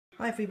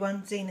Hi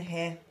everyone, Zena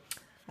here.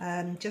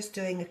 Just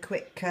doing a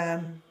quick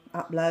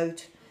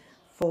upload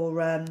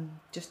for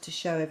just to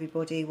show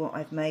everybody what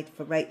I've made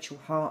for Rachel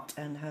Hart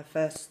and her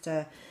first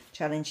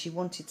challenge. She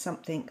wanted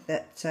something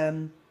that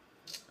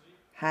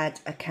had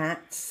a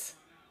cat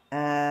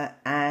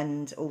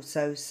and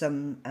also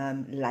some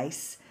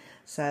lace,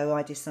 so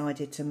I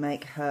decided to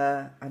make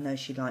her, I know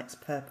she likes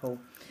purple,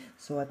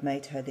 so I've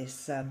made her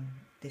this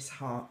this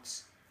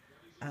heart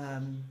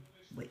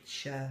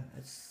which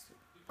has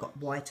got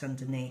white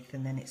underneath,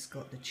 and then it's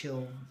got the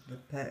tulle, the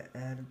pert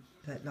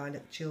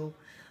lilac tulle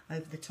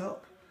over the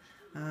top.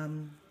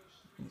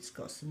 It's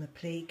got some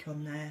applique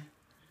on there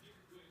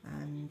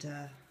and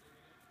a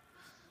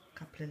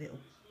couple of little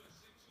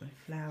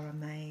flower I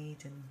made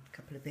and a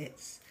couple of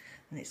bits,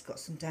 and it's got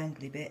some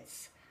dangly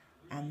bits,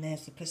 and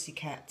there's the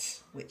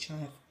pussycat which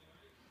I've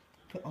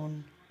put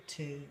on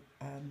to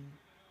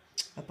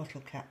a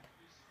bottle cap.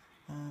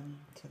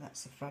 So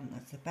that's the front,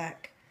 that's the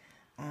back.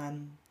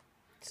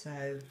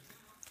 So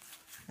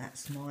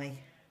that's my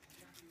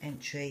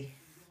entry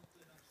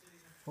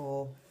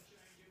for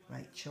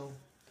Rachel.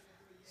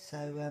 So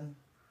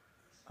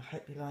I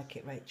hope you like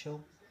it,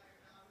 Rachel.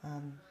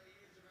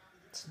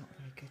 It's not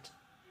a very good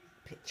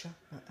picture,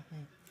 but I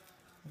mean,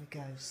 there we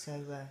go.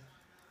 So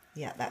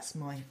yeah, that's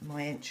my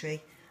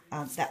entry.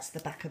 That's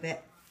the back of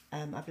it.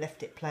 I've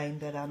left it plain,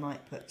 but I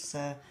might put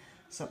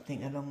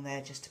something along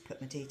there just to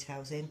put my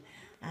details in,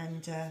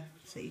 and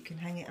so you can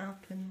hang it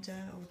up and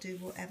or do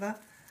whatever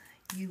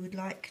you would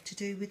like to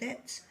do with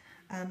it.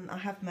 I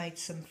have made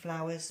some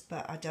flowers,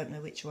 but I don't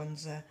know which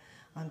ones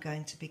I'm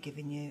going to be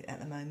giving you at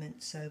the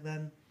moment, so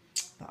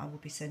but I will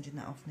be sending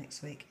that off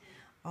next week.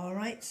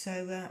 Alright,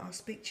 so I'll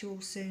speak to you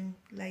all soon,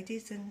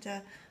 ladies, and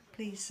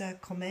please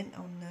comment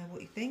on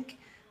what you think,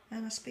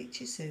 and I'll speak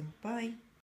to you soon. Bye.